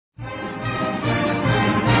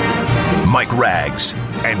Mike Rags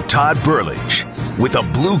and Todd Burlage with the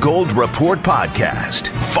Blue Gold Report podcast,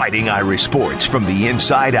 fighting Irish sports from the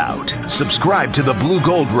inside out. Subscribe to the Blue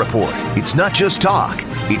Gold Report. It's not just talk,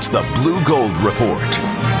 it's the Blue Gold Report.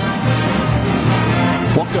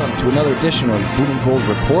 Welcome to another edition of Blue Gold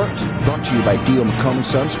Report, brought to you by D.O. McComb &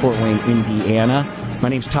 Sons, Fort Wayne, Indiana. My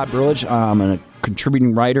name is Todd Burlage. I'm a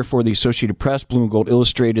contributing writer for the Associated Press, Blue and Gold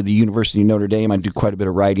Illustrated, the University of Notre Dame. I do quite a bit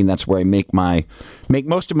of writing. That's where I make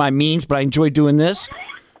most of my means, but I enjoy doing this.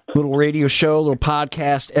 Little radio show, little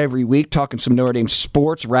podcast every week, talking some Notre Dame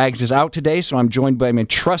sports. Rags is out today, so I'm joined by my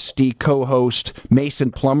trusty co-host, Mason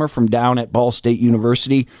Plummer from down at Ball State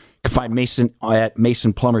University. You can find Mason at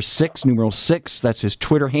Mason Plummer 6, numeral 6. That's his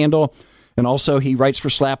Twitter handle. And also, he writes for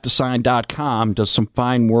slapthesign.com, does some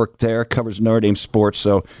fine work there, covers Notre Dame sports.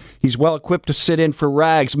 So he's well equipped to sit in for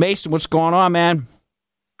Rags. Mason, what's going on, man?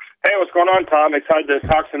 Hey, what's going on, Tom? Excited to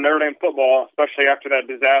talk some Notre Dame football, especially after that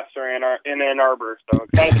disaster in Ann Arbor. So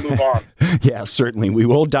excited to move on. Yeah, certainly. We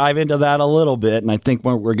will dive into that a little bit, and I think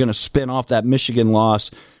we're going to spin off that Michigan loss.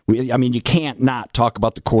 You can't not talk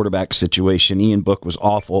about the quarterback situation. Ian Book was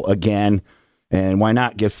awful again. And why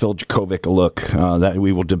not give Phil Jurkovec a look? That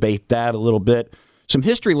we will debate that a little bit. Some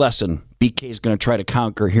history lesson BK is going to try to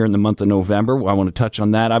conquer here in the month of November. I want to touch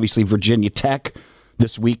on that. Obviously, Virginia Tech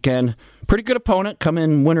this weekend. Pretty good opponent. Come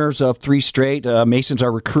in winners of 3 straight. Mason's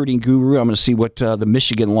our recruiting guru. I'm going to see what the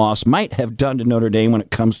Michigan loss might have done to Notre Dame when it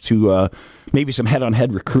comes to maybe some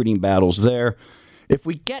head-on-head recruiting battles there. If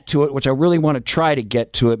we get to it, which I really want to try to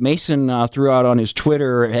get to it, Mason threw out on his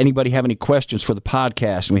Twitter, anybody have any questions for the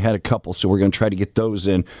podcast? And we had a couple, so we're going to try to get those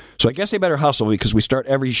in. So I guess they better hustle because we start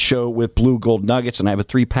every show with Blue Gold Nuggets, and I have a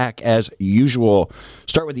 3-pack as usual.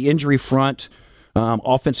 Start with the injury front.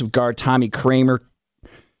 Offensive guard Tommy Kramer,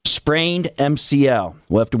 sprained MCL.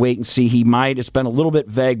 We'll have to wait and see. It's been a little bit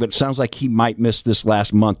vague, but it sounds like he might miss this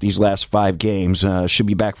last month, these last 5 games. Should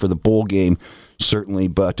be back for the bowl game. Certainly,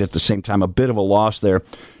 but at the same time, a bit of a loss there.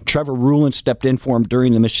 Trevor Ruland stepped in for him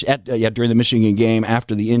during the Michigan game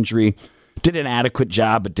after the injury. Did an adequate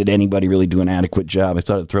job, but did anybody really do an adequate job? I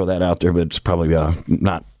thought I'd throw that out there, but it's probably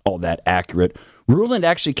not all that accurate. Ruland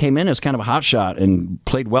actually came in as kind of a hot shot and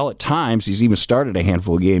played well at times. He's even started a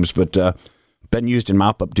handful of games, but been used in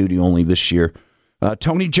mop-up duty only this year.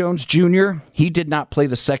 Tony Jones Jr., he did not play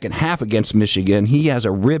the second half against Michigan. He has a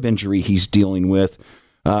rib injury he's dealing with.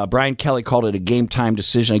 Brian Kelly called it a game-time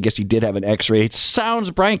decision. I guess he did have an x-ray. It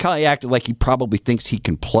sounds, Brian Kelly acted like he probably thinks he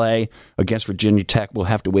can play against Virginia Tech. We'll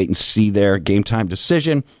have to wait and see there. Game-time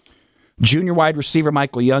decision. Junior wide receiver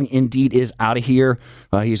Michael Young indeed is out of here.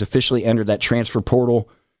 He's officially entered that transfer portal,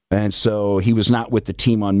 and so he was not with the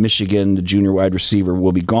team on Michigan. The junior wide receiver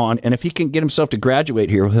will be gone. And if he can get himself to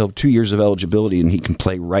graduate here, he'll have 2 years of eligibility, and he can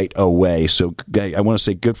play right away. So I want to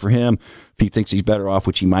say good for him. If he thinks he's better off,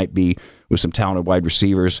 which he might be, with some talented wide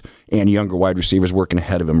receivers and younger wide receivers working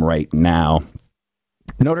ahead of him right now.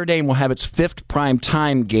 Notre Dame will have its 5th prime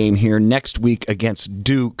time game here next week against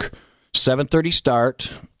Duke. 7:30 start.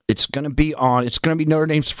 It's going to be Notre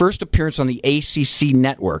Dame's first appearance on the ACC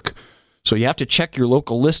network. So you have to check your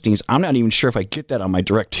local listings. I'm not even sure if I get that on my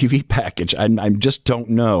DirecTV package. I just don't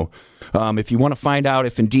know. If you want to find out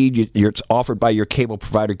if indeed it's offered by your cable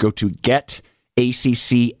provider, go to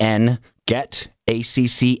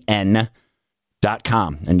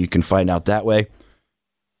getaccn.com, and you can find out that way.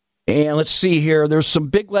 And let's see here. There's some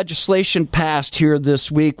big legislation passed here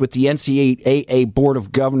this week with the NCAA Board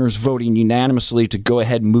of Governors voting unanimously to go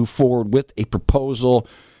ahead and move forward with a proposal.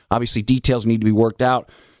 Obviously, details need to be worked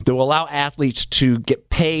out that will allow athletes to get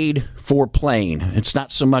paid for playing. It's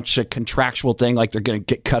not so much a contractual thing like they're going to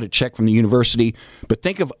get cut a check from the university, but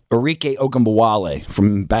think of Arike Ogunbowale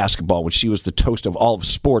from basketball when she was the toast of all of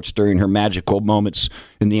sports during her magical moments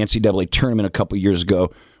in the NCAA tournament a couple years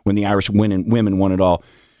ago when the Irish women won it all.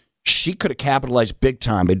 She could have capitalized big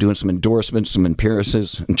time by doing some endorsements, some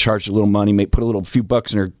appearances, and charged a little money, put a few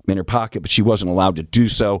bucks in her pocket, but she wasn't allowed to do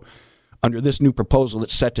so. Under this new proposal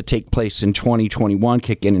that's set to take place in 2021,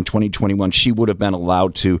 kick in 2021, she would have been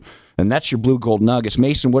allowed to. And that's your Blue Gold Nuggets.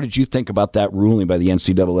 Mason, what did you think about that ruling by the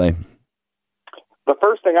NCAA? The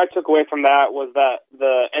first thing I took away from that was that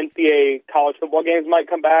the NCAA college football games might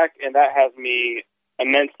come back, and that has me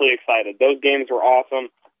immensely excited. Those games were awesome.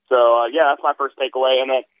 So, that's my first takeaway.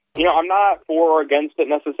 And then, I'm not for or against it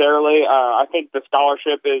necessarily. I think the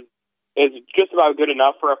scholarship is just about good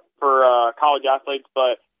enough for college athletes,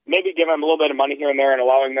 but maybe giving them a little bit of money here and there and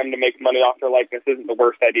allowing them to make money off their likeness isn't the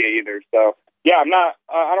worst idea either. So, I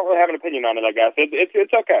don't really have an opinion on it, I guess.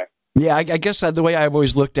 It's okay. Yeah, I guess the way I've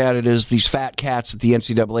always looked at it is these fat cats at the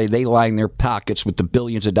NCAA, they line their pockets with the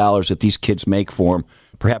billions of dollars that these kids make for them,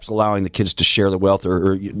 perhaps allowing the kids to share the wealth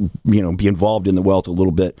or be involved in the wealth a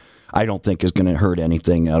little bit. I don't think is going to hurt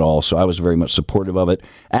anything at all. So I was very much supportive of it,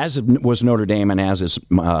 as was Notre Dame and as is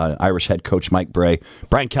Irish head coach Mike Brey.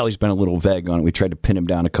 Brian Kelly's been a little vague on it. We tried to pin him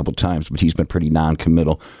down a couple times, but he's been pretty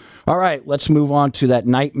non-committal. All right, let's move on to that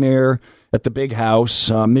nightmare at the Big House.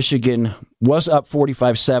 Michigan was up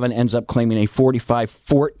 45-7, ends up claiming a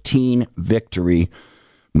 45-14 victory.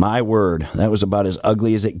 My word, that was about as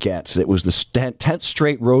ugly as it gets. It was the 10th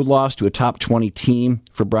straight road loss to a top 20 team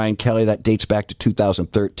for Brian Kelly. That dates back to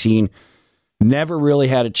 2013. Never really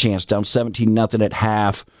had a chance, down 17-0 at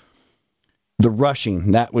half. The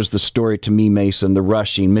rushing, that was the story to me, Mason. The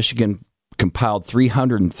rushing. Michigan compiled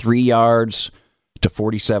 303 yards to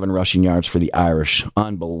 47 rushing yards for the Irish.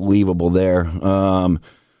 Unbelievable there.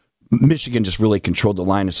 Michigan just really controlled the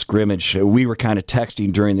line of scrimmage. We were kind of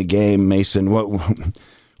texting during the game, Mason.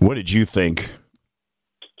 What did you think?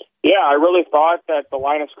 Yeah, I really thought that the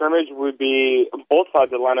line of scrimmage would be, both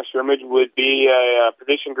sides of the line of scrimmage would be a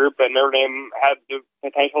position group that Notre Dame had the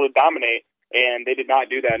potential to dominate, and they did not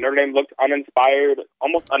do that. Notre Dame looked uninspired,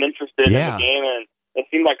 almost uninterested in the game, and it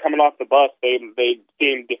seemed like coming off the bus, they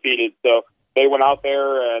seemed defeated. So they went out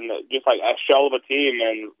there and just like a shell of a team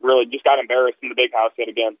and really just got embarrassed in the Big House yet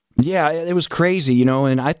again. Yeah, it was crazy,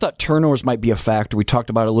 and I thought turnovers might be a factor. We talked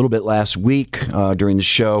about it a little bit last week during the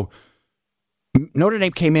show. Notre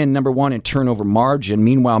Dame came in number one in turnover margin.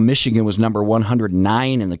 Meanwhile, Michigan was number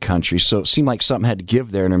 109 in the country. So it seemed like something had to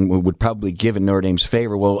give there and would probably give in Notre Dame's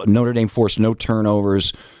favor. Well, Notre Dame forced no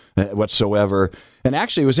turnovers whatsoever. And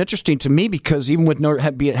actually, it was interesting to me because even with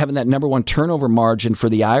having that number one turnover margin for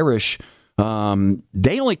the Irish,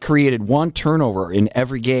 they only created one turnover in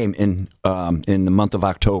every game in the month of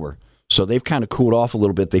October. So they've kind of cooled off a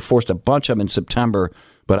little bit. They forced a bunch of them in September,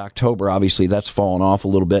 but October, obviously, that's fallen off a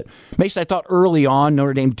little bit. Mason, I thought early on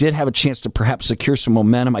Notre Dame did have a chance to perhaps secure some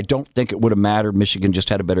momentum. I don't think it would have mattered. Michigan just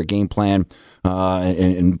had a better game plan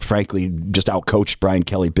and frankly, just outcoached Brian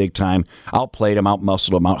Kelly big time. Outplayed him,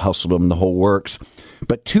 outmuscled him, outhustled him, the whole works.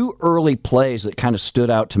 But two early plays that kind of stood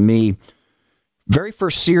out to me. Very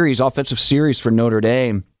first offensive series for Notre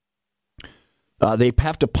Dame, they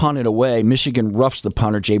have to punt it away. Michigan roughs the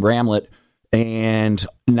punter, Jay Bramlett, and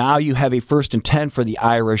now you have a 1st and 10 for the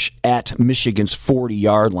Irish at Michigan's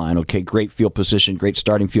 40-yard line. Okay, great field position, great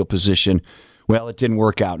starting field position. Well, it didn't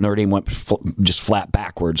work out. Notre Dame went just flat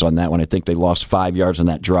backwards on that one. I think they lost 5 yards on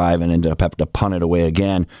that drive and ended up having to punt it away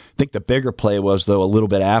again. I think the bigger play was, though, a little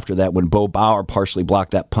bit after that when Bo Bauer partially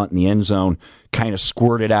blocked that punt in the end zone, kind of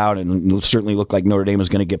squirted out, and it certainly looked like Notre Dame was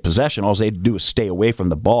going to get possession. All they had to do was stay away from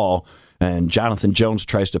the ball, and Jonathan Jones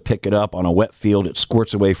tries to pick it up on a wet field. It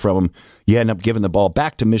squirts away from him. You end up giving the ball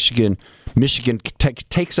back to Michigan. Michigan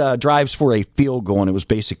takes drives for a field goal, and it was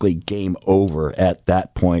basically game over at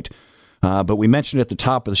that point. But we mentioned at the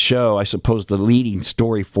top of the show, I suppose the leading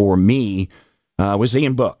story for me was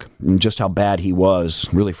Ian Book and just how bad he was,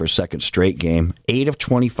 really, for a second straight game. 8 of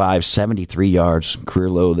 25, 73 yards,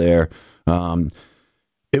 career low there.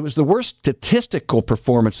 It was the worst statistical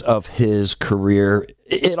performance of his career.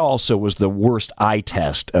 It also was the worst eye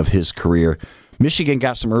test of his career. Michigan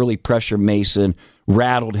got some early pressure, Mason,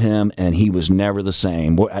 rattled him, and he was never the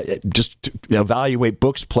same. Just evaluate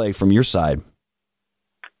Book's play from your side.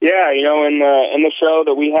 Yeah, in the show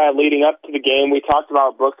that we had leading up to the game, we talked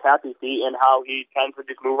about Book's happy feet and how he tends to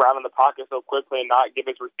just move around in the pocket so quickly and not give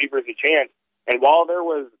his receivers a chance. And while there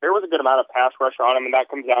was a good amount of pass rush on him, and that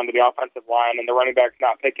comes down to the offensive line and the running backs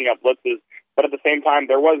not picking up blitzes, but at the same time,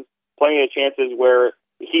 there was plenty of chances where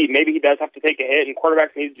he does have to take a hit, and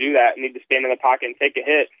quarterbacks need to do that, need to stand in the pocket and take a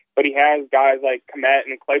hit. But he has guys like Kmet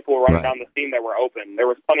and Claypool running down the seam that were open. There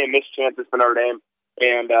was plenty of missed chances for Notre Dame.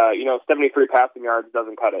 And 73 passing yards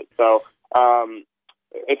doesn't cut it. So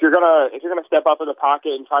if you're gonna step up in the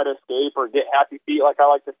pocket and try to escape or get happy feet, like I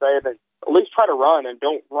like to say, then at least try to run and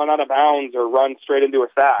don't run out of bounds or run straight into a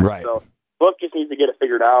sack. Right. So Book just needs to get it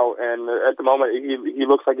figured out. And at the moment, he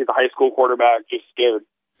looks like he's a high school quarterback, just scared.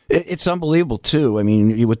 It's unbelievable, too. I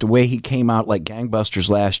mean, with the way he came out like gangbusters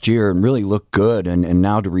last year and really looked good and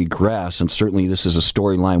now to regress, and certainly this is a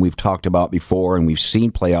storyline we've talked about before and we've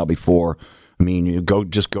seen play out before. I mean, you go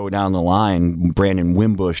down the line, Brandon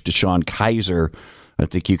Wimbush, Deshaun Kaiser. I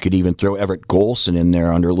think you could even throw Everett Golson in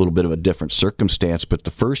there under a little bit of a different circumstance. But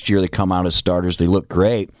the first year they come out as starters, they look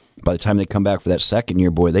great. By the time they come back for that second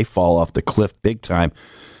year, boy, they fall off the cliff big time.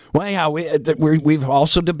 Well, anyhow, we've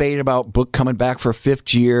also debated about Book coming back for a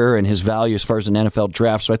fifth year and his value as far as an NFL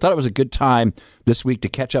draft. So I thought it was a good time this week to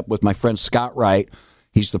catch up with my friend Scott Wright.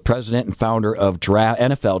 He's the president and founder of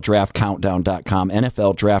NFLDraftCountdown.com,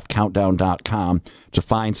 NFLDraftCountdown.com. It's a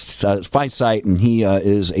fine site, and he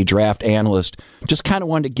is a draft analyst. Just kind of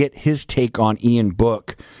wanted to get his take on Ian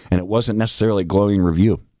Book, and it wasn't necessarily a glowing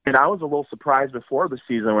review. And I was a little surprised before the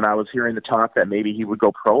season when I was hearing the talk that maybe he would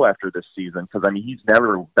go pro after this season, because, I mean, he's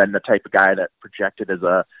never been the type of guy that projected as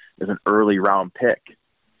an early round pick.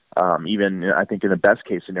 Even, I think, in the best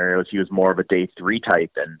case scenarios, he was more of a day 3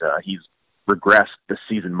 type, and he's regressed this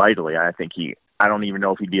season mightily. I don't even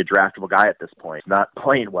know if he'd be a draftable guy at this point. He's not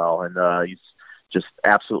playing well, and he's just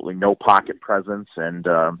absolutely no pocket presence. And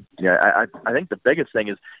I think the biggest thing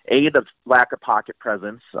is the lack of pocket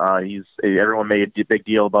presence. Everyone made a big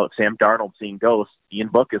deal about Sam Darnold seeing ghosts. Ian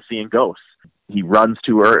Book is seeing ghosts. He runs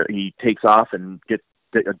too early. He takes off and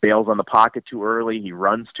bails on the pocket too early. He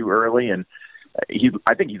runs too early, and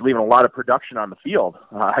I think he's leaving a lot of production on the field.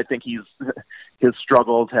 I think his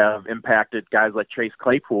struggles have impacted guys like Chase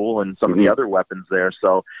Claypool and some of the other weapons there.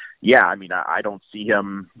 So, yeah, I mean, I don't see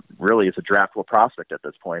him really as a draftable prospect at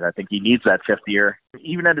this point. I think he needs that 5th year.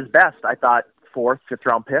 Even at his best, I thought 4th,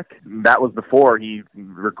 5th-round pick. That was before he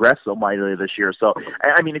regressed so mightily this year. So,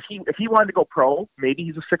 I mean, if he wanted to go pro, maybe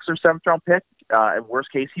he's a 6th or 7th-round pick. In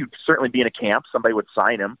worst case, he would certainly be in a camp. Somebody would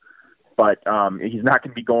sign him. But he's not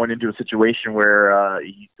going to be going into a situation where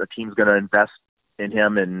the team's going to invest in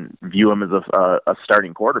him and view him as a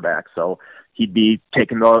starting quarterback. So he'd be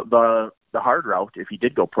taking the hard route if he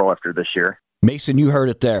did go pro after this year. Mason, you heard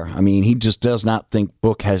it there. I mean, he just does not think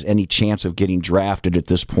Book has any chance of getting drafted at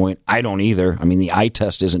this point. I don't either. I mean, the eye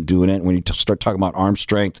test isn't doing it. When you start talking about arm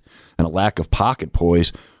strength and a lack of pocket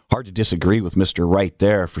poise, hard to disagree with Mr. Wright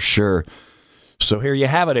there for sure. So here you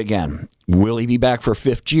have it again. Will he be back for a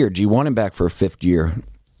 5th year? Do you want him back for a 5th year?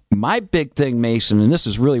 My big thing, Mason, and this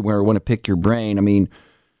is really where I want to pick your brain. I mean,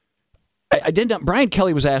 Brian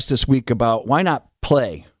Kelly was asked this week about why not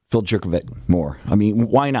play Phil Jurkovec more. I mean,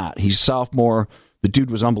 why not? He's a sophomore. The dude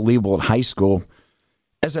was unbelievable in high school.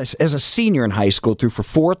 As a senior in high school, threw for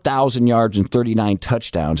 4,000 yards and 39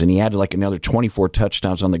 touchdowns, and he added like another 24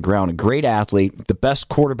 touchdowns on the ground. A great athlete, the best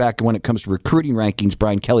quarterback when it comes to recruiting rankings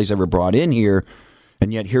Brian Kelly's ever brought in here,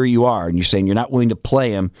 and yet here you are, and you're saying you're not willing to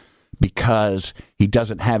play him because he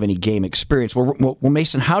doesn't have any game experience. Well,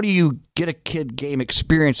 Mason, how do you get a kid game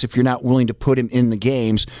experience if you're not willing to put him in the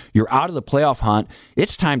games? You're out of the playoff hunt.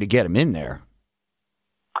 It's time to get him in there.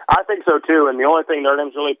 I think so too, and the only thing Notre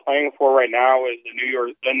Dame's really playing for right now is the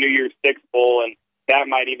New Year's Six Bowl, and that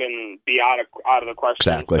might even be out of the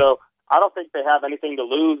question. Exactly. So I don't think they have anything to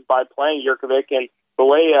lose by playing Jurkovec. And the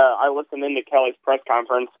way I listened into Kelly's press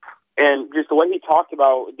conference, and just the way he talked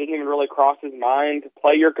about, it didn't even really cross his mind to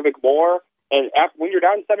play Jurkovec more. And when you're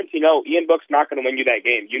down 17-0, Ian Book's not going to win you that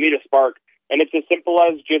game. You need a spark, and it's as simple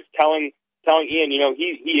as just telling Ian,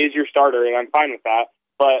 he is your starter, and I'm fine with that.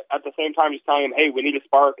 But at the same time, just telling him, hey, we need a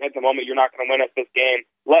spark. At the moment, you're not going to win us this game.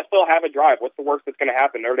 Let Phil have a drive. What's the worst that's going to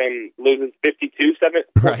happen? Notre Dame loses 52-14,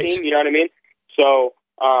 right. You know what I mean? So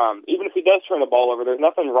even if he does turn the ball over, there's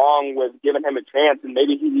nothing wrong with giving him a chance, and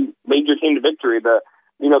maybe he leads your team to victory. The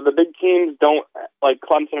big teams don't, like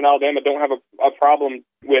Clemson and Alabama, don't have a problem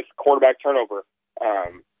with quarterback turnover.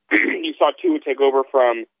 You saw Tua take over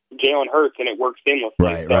from Jalen Hurts, and it worked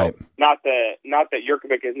seamlessly. Right. Not that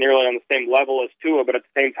Jurkovec is nearly on the same level as Tua, but at the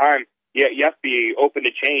same time, you have to be open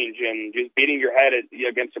to change, and just beating your head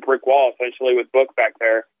against a brick wall, essentially, with Book back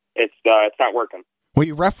there, it's not working. Well,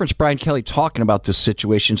 you referenced Brian Kelly talking about this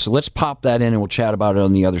situation, so let's pop that in and we'll chat about it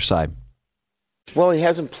on the other side. Well, he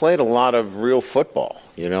hasn't played a lot of real football.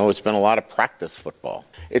 It's been a lot of practice football.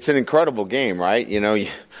 It's an incredible game, right?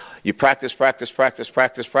 You practice,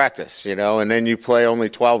 and then you play only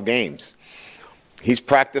 12 games. He's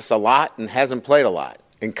practiced a lot and hasn't played a lot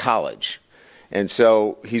in college. And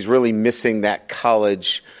so he's really missing that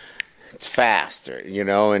college, it's faster,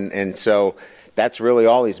 and so that's really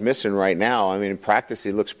all he's missing right now. I mean, in practice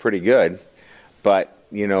he looks pretty good, but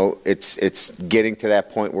it's getting to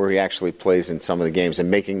that point where he actually plays in some of the games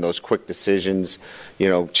and making those quick decisions,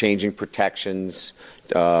 changing protections,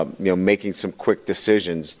 making some quick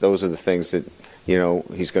decisions. Those are the things that,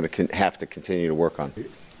 he's going to have to continue to work on.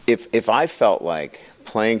 If I felt like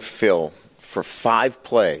playing Phil for 4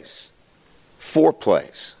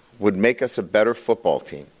 plays, would make us a better football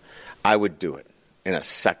team, I would do it in a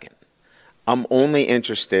second. I'm only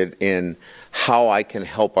interested in how I can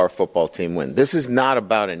help our football team win. This is not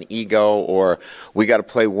about an ego or we got to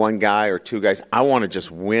play one guy or 2 guys. I want to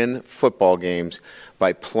just win football games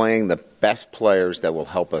by playing the best players that will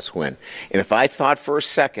help us win. And if I thought for a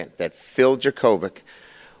second that Phil Jurkovec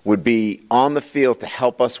would be on the field to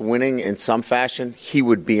help us winning in some fashion, he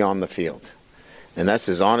would be on the field. And that's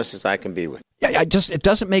as honest as I can be with. it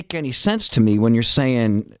doesn't make any sense to me when you're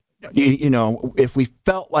saying, if we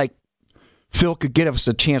felt like Phil could give us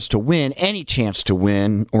a chance to win, any chance to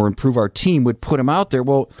win or improve our team, would put him out there.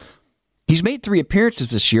 Well, he's made 3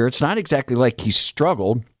 appearances this year. It's not exactly like he's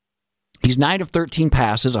struggled. He's 9 of 13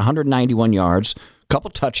 passes, 191 yards, a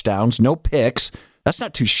couple touchdowns, no picks. That's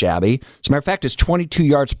not too shabby. As a matter of fact, his 22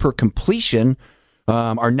 yards per completion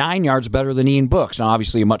are 9 yards better than Ian Book's. Now,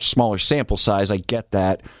 obviously, a much smaller sample size. I get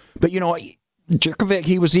that. But, Jurkovec,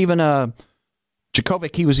 he was even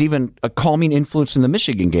a calming influence in the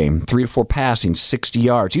Michigan game. 3 to 4 passing, 60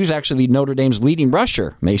 yards. He was actually Notre Dame's leading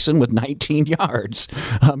rusher, Mason, with 19 yards.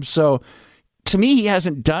 So, to me, he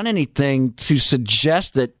hasn't done anything to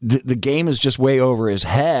suggest that the game is just way over his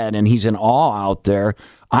head and he's in awe out there.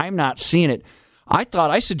 I'm not seeing it.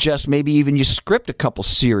 I suggest maybe even you script a couple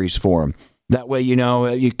series for him. That way,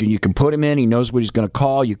 you can put him in. He knows what he's going to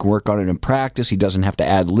call. You can work on it in practice. He doesn't have to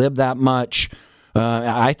ad-lib that much.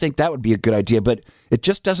 I think that would be a good idea, but it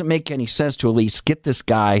just doesn't make any sense to at least get this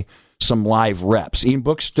guy some live reps. Ian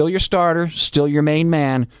Book's still your starter, still your main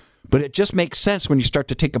man, but it just makes sense when you start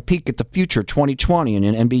to take a peek at the future, 2020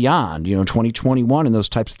 and beyond, 2021 and those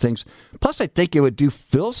types of things. Plus, I think it would do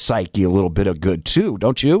Phil's psyche a little bit of good too,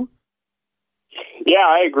 don't you? Yeah,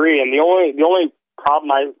 I agree. And the only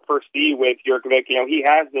problem I foresee with Jurkovec, he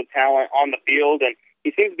has the talent on the field, and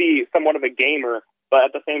he seems to be somewhat of a gamer. But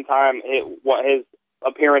at the same time, his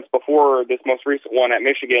appearance before this most recent one at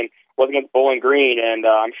Michigan was against Bowling Green, and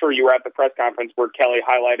I'm sure you were at the press conference where Kelly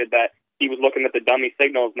highlighted that he was looking at the dummy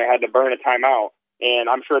signals and they had to burn a timeout. And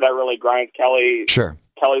I'm sure that really grinds Kelly's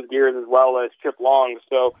gears as well as Chip Long.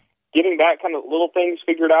 So getting that kind of little things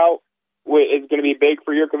figured out is going to be big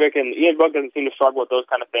for Jurkovec, and Ian Book doesn't seem to struggle with those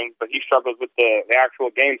kind of things, but he struggles with the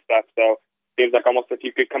actual game stuff. So it seems like almost if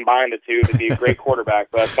you could combine the two to be a great quarterback,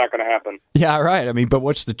 but that's not going to happen. Yeah, right. I mean, but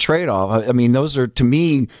what's the trade-off? I mean, those are, to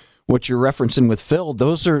me, what you're referencing with Phil,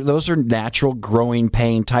 those are natural growing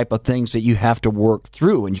pain type of things that you have to work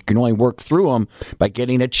through, and you can only work through them by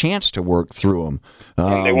getting a chance to work through them.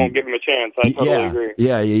 And they won't give him a chance. I totally agree.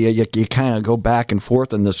 Yeah, you kind of go back and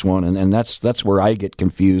forth on this one, and that's where I get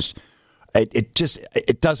confused.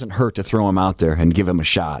 It doesn't hurt to throw him out there and give him a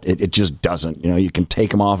shot. It just doesn't. You can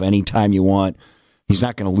take him off anytime you want. He's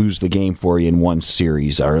not going to lose the game for you in one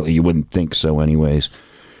series, or you wouldn't think so anyways.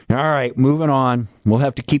 All right, moving on. We'll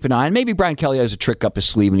have to keep an eye. And maybe Brian Kelly has a trick up his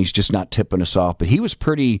sleeve and he's just not tipping us off. But he was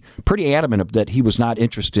pretty adamant that he was not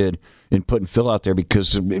interested in putting Phil out there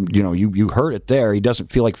because, you heard it there. He doesn't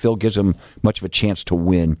feel like Phil gives him much of a chance to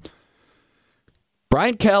win.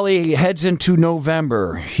 Brian Kelly heads into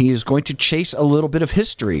November. He is going to chase a little bit of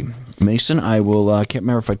history. Mason, I will, can't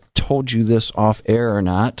remember if I told you this off air or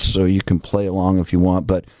not, so you can play along if you want,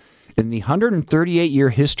 but in the 138-year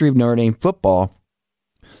history of Notre Dame football,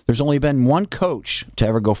 there's only been one coach to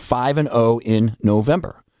ever go 5-0 in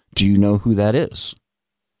November. Do you know who that is?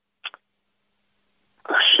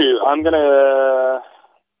 Shoot,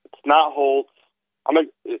 it's not Holt. Is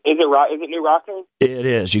it Knute Rockne? It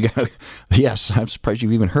is. Yes, I'm surprised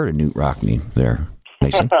you've even heard of Knute Rockne there,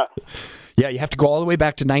 Mason. Yeah, you have to go all the way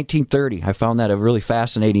back to 1930. I found that a really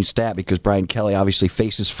fascinating stat because Brian Kelly obviously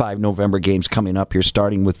faces 5 November games coming up here,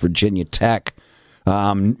 starting with Virginia Tech.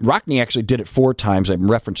 Rockne actually did it 4 times. I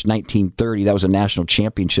referenced 1930. That was a national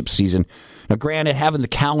championship season. Now, granted, having the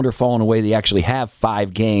calendar falling away, they actually have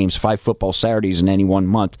 5 games, 5 football Saturdays in any one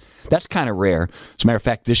month. That's kind of rare. As a matter of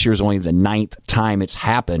fact, this year is only the 9th time it's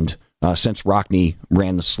happened since Rockne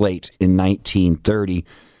ran the slate in 1930.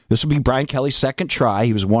 This will be Brian Kelly's second try.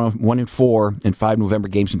 He was 1-4 in 5 November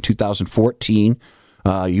games in 2014.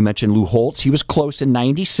 You mentioned Lou Holtz. He was close in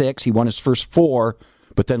 96. He won his first 4,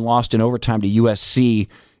 but then lost in overtime to USC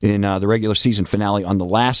in the regular season finale on the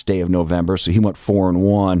last day of November, so he went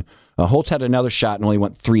 4-1. Holtz had another shot and only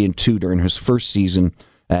went 3-2 during his first season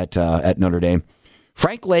at Notre Dame.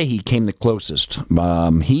 Frank Leahy came the closest.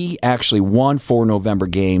 He actually won 4 November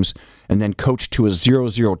games and then coached to a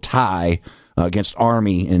 0-0 tie against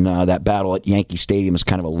Army in that battle at Yankee Stadium. Is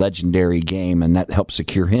kind of a legendary game, and that helped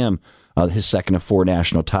secure him his second of 4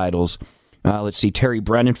 national titles. Let's see, Terry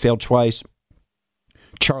Brennan failed twice.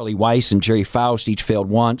 Charlie Weiss and Jerry Faust each failed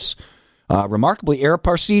once. Remarkably, Ara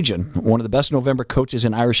Parseghian, one of the best November coaches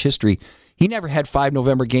in Irish history, he never had 5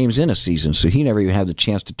 November games in a season, so he never even had the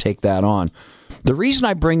chance to take that on. The reason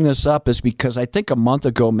I bring this up is because I think a month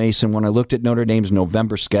ago, Mason, when I looked at Notre Dame's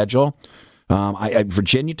November schedule, I had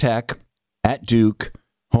Virginia Tech, at Duke,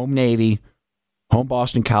 home Navy, home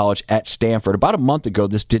Boston College, at Stanford. About a month ago,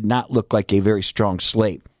 this did not look like a very strong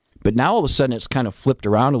slate. But now all of a sudden it's kind of flipped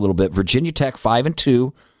around a little bit. Virginia Tech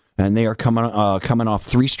 5-2, and they are coming off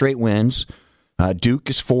 3 straight wins. Duke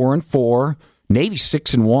is 4-4. Navy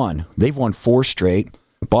 6-1. They've won 4 straight.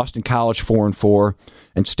 Boston College 4-4,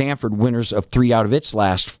 and Stanford, winners of 3 out of its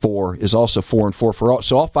last 4, is also 4-4.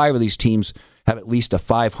 So all 5 of these teams have at least a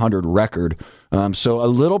 500 record. So a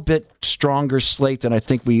little bit stronger slate than I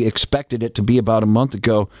think we expected it to be about a month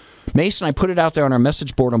ago. Mason, I put it out there on our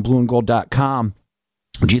message board on blueandgold.com.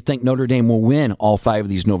 Do you think Notre Dame will win all 5 of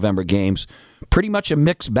these November games? Pretty much a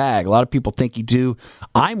mixed bag. A lot of people think you do.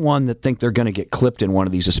 I'm one that think they're going to get clipped in one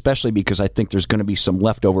of these, especially because I think there's going to be some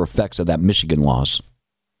leftover effects of that Michigan loss.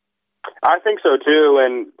 I think so, too.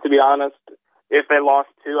 And to be honest, if they lost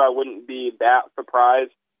 2, I wouldn't be that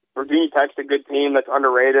surprised. Virginia Tech's a good team that's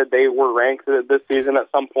underrated. They were ranked this season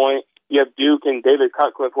at some point. You have Duke and David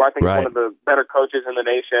Cutcliffe, who I think is one of the better coaches in the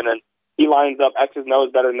nation, and he lines up X's and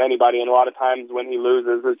O's better than anybody, and a lot of times when he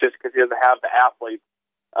loses, it's just because he doesn't have the athletes.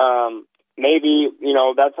 Maybe,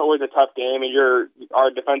 that's always a tough game, and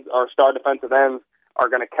our star defensive ends are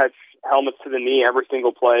going to catch helmets to the knee every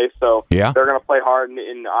single play, so they're going to play hard,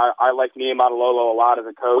 and I like Niumatalolo a lot as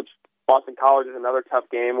a coach. Boston College is another tough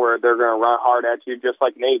game where they're going to run hard at you, just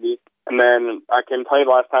like Navy. And then I can tell you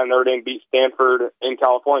the last time Notre Dame beat Stanford in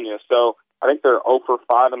California, so I think they're 0 for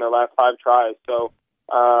 5 in their last 5 tries. So,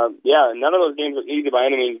 none of those games are easy by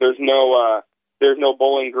any means. There's no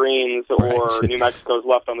Bowling Greens or New Mexico's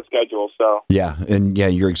left on the schedule. So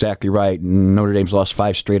you're exactly right. Notre Dame's lost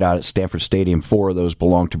 5 straight out at Stanford Stadium. 4 of those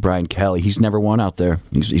belong to Brian Kelly. He's never won out there.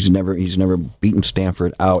 He's never beaten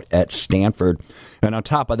Stanford out at Stanford. And on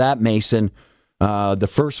top of that, Mason, the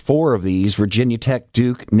first 4 of these, Virginia Tech,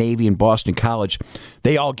 Duke, Navy, and Boston College,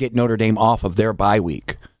 they all get Notre Dame off of their bye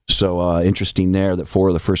week. So interesting there that 4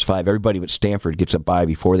 of the first 5, everybody but Stanford gets a bye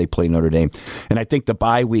before they play Notre Dame. And I think the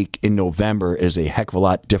bye week in November is a heck of a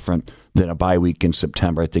lot different than a bye week in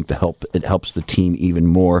September. I think it helps the team even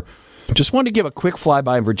more. Just wanted to give a quick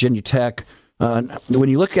flyby on Virginia Tech. When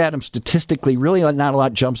you look at them statistically, really not a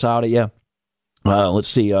lot jumps out at you. Let's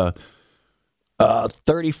see.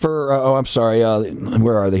 31st.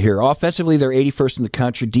 Where are they here? Offensively, they're 81st in the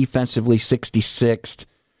country. Defensively, 66th.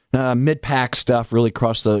 Mid-pack stuff really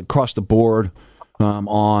across the board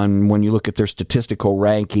on when you look at their statistical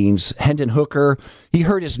rankings. Hendon Hooker, he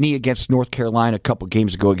hurt his knee against North Carolina a couple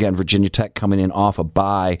games ago. Again, Virginia Tech coming in off a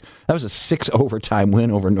bye. That was a 6-overtime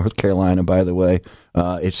win over North Carolina, by the way.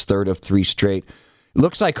 It's 3rd of 3 straight. It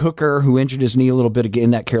looks like Hooker, who injured his knee a little bit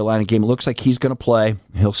in that Carolina game, it looks like he's going to play.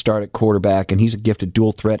 He'll start at quarterback, and he's a gifted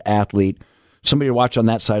dual-threat athlete. Somebody to watch on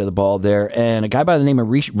that side of the ball there. And a guy by the name of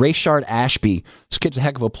Rayshard Ashby. This kid's a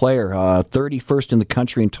heck of a player. 31st in the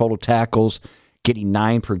country in total tackles, getting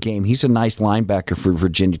 9 per game. He's a nice linebacker for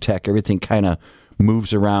Virginia Tech. Everything kind of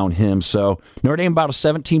moves around him. So Notre Dame about a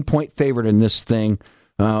 17-point favorite in this thing.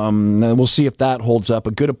 And we'll see if that holds up.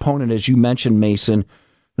 A good opponent, as you mentioned, Mason.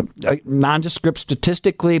 Nondescript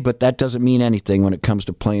statistically, but that doesn't mean anything when it comes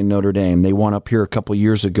to playing Notre Dame. They won up here a couple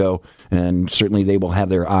years ago, and certainly they will have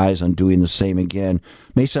their eyes on doing the same again.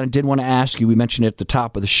 Mason, I did want to ask you, we mentioned it at the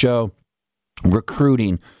top of the show,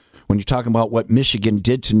 recruiting. When you're talking about what Michigan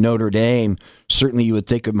did to Notre Dame, certainly you would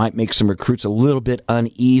think it might make some recruits a little bit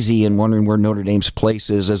uneasy and wondering where Notre Dame's place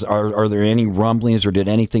is. Are there any rumblings, or did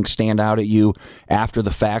anything stand out at you after the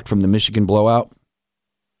fact from the Michigan blowout?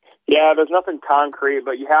 Yeah, there's nothing concrete,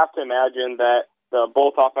 but you have to imagine that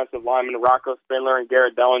both offensive linemen, Rocco Spindler and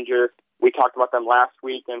Garrett Dellinger, we talked about them last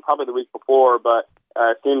week and probably the week before, but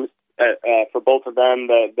it seems for both of them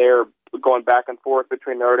that they're going back and forth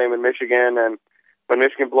between Notre Dame and Michigan. And when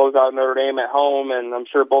Michigan blows out Notre Dame at home, and I'm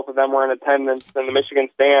sure both of them were in attendance in the Michigan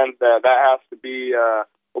stands, that has to be a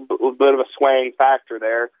bit of a swaying factor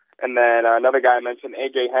there. And then another guy I mentioned,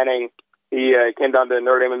 A.J. Henning. He came down to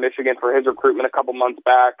Notre Dame and Michigan for his recruitment a couple months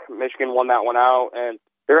back. Michigan won that one out, and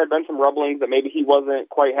there had been some rumblings that maybe he wasn't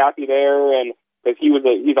quite happy there, and because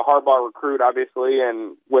he's a Harbaugh recruit, obviously,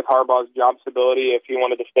 and with Harbaugh's job stability, if he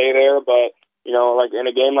wanted to stay there. But like in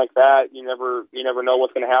a game like that, you never know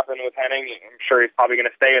what's going to happen with Henning. I'm sure he's probably going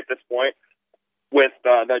to stay at this point with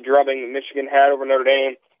the drubbing Michigan had over Notre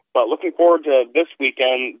Dame. But looking forward to this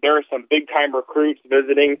weekend, there are some big time recruits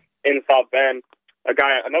visiting in South Bend.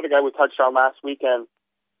 Another guy we touched on last weekend,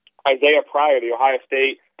 Isaiah Pryor, the Ohio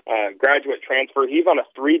State graduate transfer. He's on a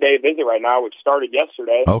 3-day visit right now, which started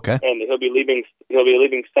yesterday. Okay, and he'll be leaving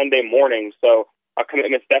Sunday morning. So a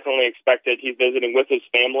commitment's definitely expected. He's visiting with his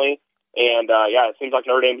family, and it seems like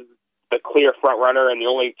Notre Dame's the clear front runner and the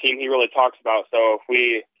only team he really talks about. So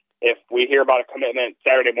if we hear about a commitment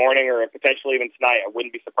Saturday morning or potentially even tonight, I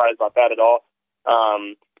wouldn't be surprised about that at all.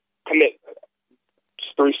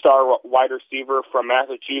 3-star wide receiver from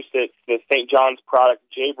Massachusetts, the St. John's product,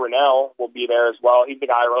 Jay Brunell, will be there as well. He's the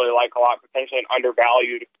guy I really like a lot, potentially an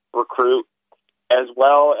undervalued recruit. as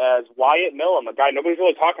well as Wyatt Millam, a guy nobody's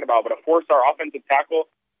really talking about, but a 4-star offensive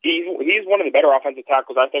tackle. He's one of the better offensive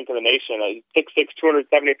tackles, I think, in the nation. He's 6'6",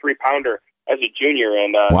 273-pounder as a junior,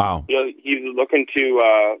 and wow. He's looking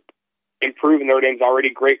to improve Notre Dame's already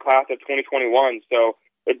great class of 2021. So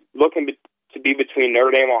it's looking to be between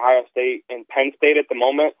Notre Dame, Ohio State, and Penn State at the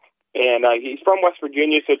moment. And he's from West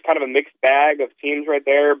Virginia, so it's kind of a mixed bag of teams right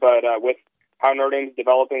there. But with how Notre Dame's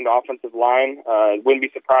developing the offensive line, wouldn't be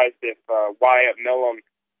surprised if Wyatt Millam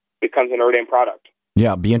becomes a Notre Dame product.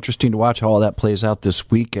 Yeah, it'll be interesting to watch how all that plays out this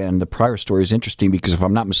weekend. The Pryor story is interesting because if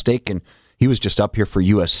I'm not mistaken, he was just up here for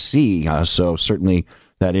USC, so certainly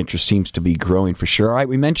that interest seems to be growing for sure. All right,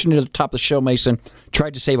 we mentioned it at the top of the show, Mason.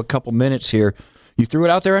 Tried to save a couple minutes here. You threw it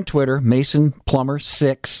out there on Twitter, Mason Plummer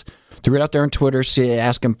 6. Threw it out there on Twitter,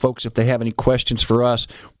 asking folks if they have any questions for us.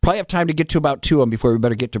 Probably have time to get to about 2 of them before we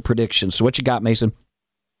better get to predictions. So what you got, Mason?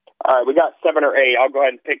 All right, we got 7 or 8. I'll go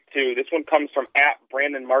ahead and pick 2. This one comes from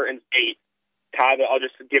 @BrandonMartins8. Todd, I'll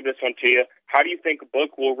just give this one to you. How do you think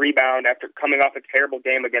Book will rebound after coming off a terrible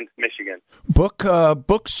game against Michigan?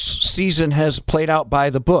 Book's season has played out by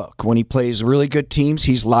the book. When he plays really good teams,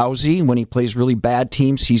 he's lousy. When he plays really bad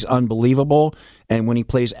teams, he's unbelievable. And when he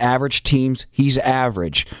plays average teams, he's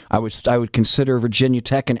average. I would consider Virginia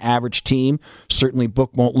Tech an average team. Certainly,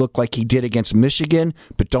 Book won't look like he did against Michigan,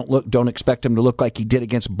 but don't expect him to look like he did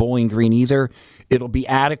against Bowling Green either. It'll be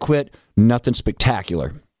adequate, nothing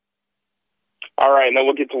spectacular. All right, and then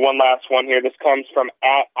we'll get to one last one here. This comes from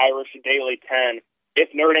 @IrishDaily10. If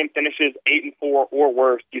Notre Dame finishes 8-4 or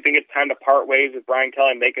worse, do you think it's time to part ways with Brian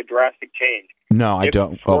Kelly and make a drastic change? No, I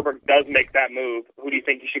don't. If Swarbrick does make that move, who do you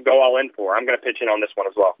think you should go all in for? I'm going to pitch in on this one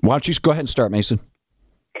as well. Why don't you go ahead and start, Mason?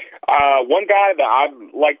 One guy that I've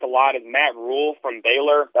liked a lot is Matt Rule from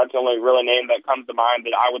Baylor. That's the only really name that comes to mind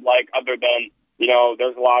that I would like, other than,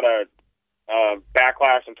 there's a lot of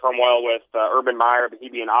backlash and turmoil with Urban Meyer, but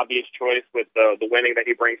he'd be an obvious choice with the winning that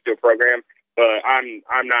he brings to a program. But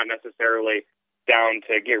I'm not necessarily down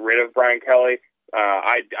to get rid of Brian Kelly.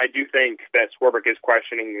 I do think that Swarbrick is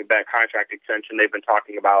questioning that contract extension they've been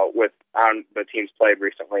talking about with on the teams played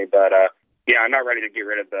recently. But I'm not ready to get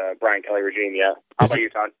rid of the Brian Kelly regime yet. How about you,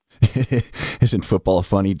 Todd? Isn't football a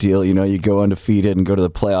funny deal? You go undefeated and go to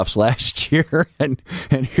the playoffs last year, and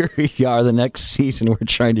here you are the next season. We're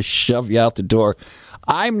trying to shove you out the door.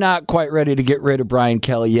 I'm not quite ready to get rid of Brian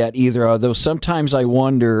Kelly yet either, although sometimes I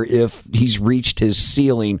wonder if he's reached his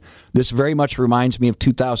ceiling. This very much reminds me of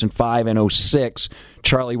 2005 and 2006.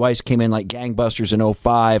 Charlie Weiss came in like gangbusters in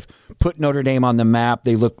 2005, put Notre Dame on the map.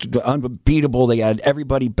 They looked unbeatable. They had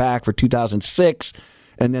everybody back for 2006,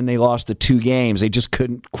 and then they lost the 2 games. They just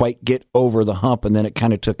couldn't quite get over the hump, and then it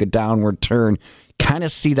kind of took a downward turn. Kind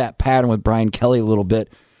of see that pattern with Brian Kelly a little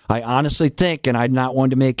bit. I honestly think, and I'm not one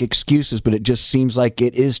to make excuses, but it just seems like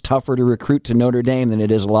it is tougher to recruit to Notre Dame than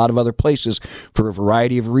it is a lot of other places for a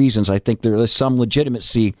variety of reasons. I think there is some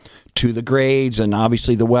legitimacy to the grades and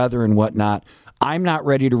obviously the weather and whatnot. I'm not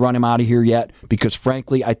ready to run him out of here yet because,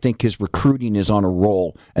 frankly, I think his recruiting is on a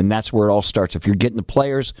roll, and that's where it all starts. If you're getting the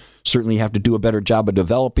players, certainly you have to do a better job of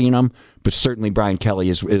developing them, but certainly Brian Kelly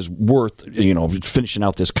is worth finishing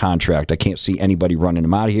out this contract. I can't see anybody running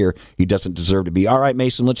him out of here. He doesn't deserve to be. All right,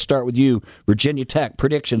 Mason, let's start with you. Virginia Tech,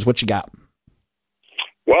 predictions, what you got?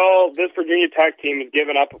 Well, this Virginia Tech team has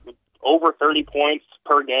given up over 30 points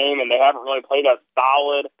per game, and they haven't really played a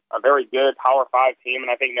solid, a very good Power 5 team, and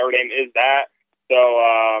I think Notre Dame is that. So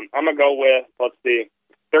I'm going to go with,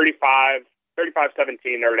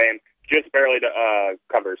 35-17 Notre Dame, just barely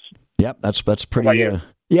covers. Yep, that's pretty.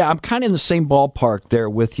 Yeah, I'm kind of in the same ballpark there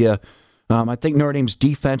with you. I think Notre Dame's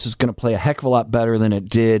defense is going to play a heck of a lot better than it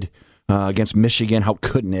did against Michigan. How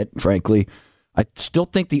couldn't it, frankly? I still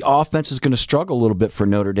think the offense is going to struggle a little bit for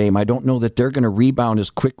Notre Dame. I don't know that they're going to rebound as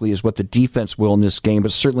quickly as what the defense will in this game,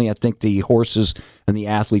 but certainly I think the horses and the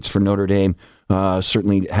athletes for Notre Dame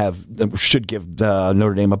certainly should give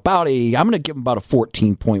Notre Dame I'm going to give them about a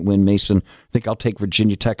 14-point win, Mason. I think I'll take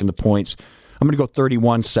Virginia Tech in the points. I'm going to go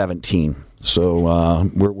 31-17. So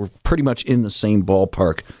we're pretty much in the same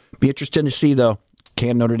ballpark. Be interesting to see, though.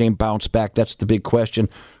 Can Notre Dame bounce back? That's the big question.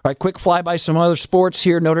 All right, quick flyby some other sports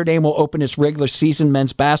here. Notre Dame will open its regular season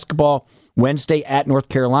men's basketball Wednesday at North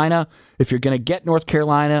Carolina. If you're going to get North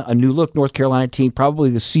Carolina, a new look North Carolina team, probably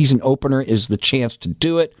the season opener is the chance to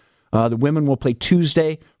do it. The women will play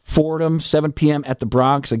Tuesday, Fordham, 7 p.m. at the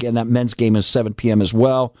Bronx. Again, that men's game is 7 p.m. as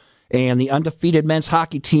well. And the undefeated men's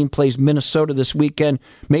hockey team plays Minnesota this weekend.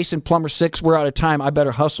 Mason Plummer 6, we're out of time. I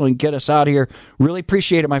better hustle and get us out of here. Really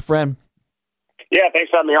appreciate it, my friend. Yeah, thanks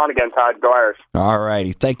for having me on again, Todd. Go Irish. All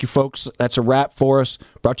righty. Thank you, folks. That's a wrap for us.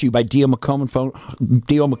 Brought to you by D.O.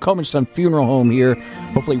 McComan Son Funeral Home here.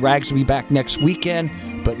 Hopefully Rags will be back next weekend.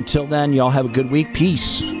 But until then, y'all have a good week.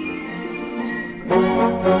 Peace.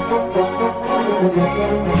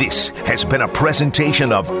 This has been a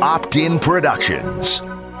presentation of Opt-In Productions.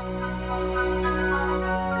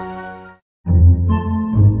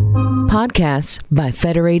 Podcasts by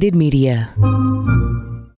Federated Media.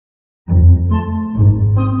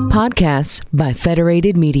 Podcasts by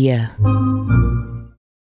Federated Media.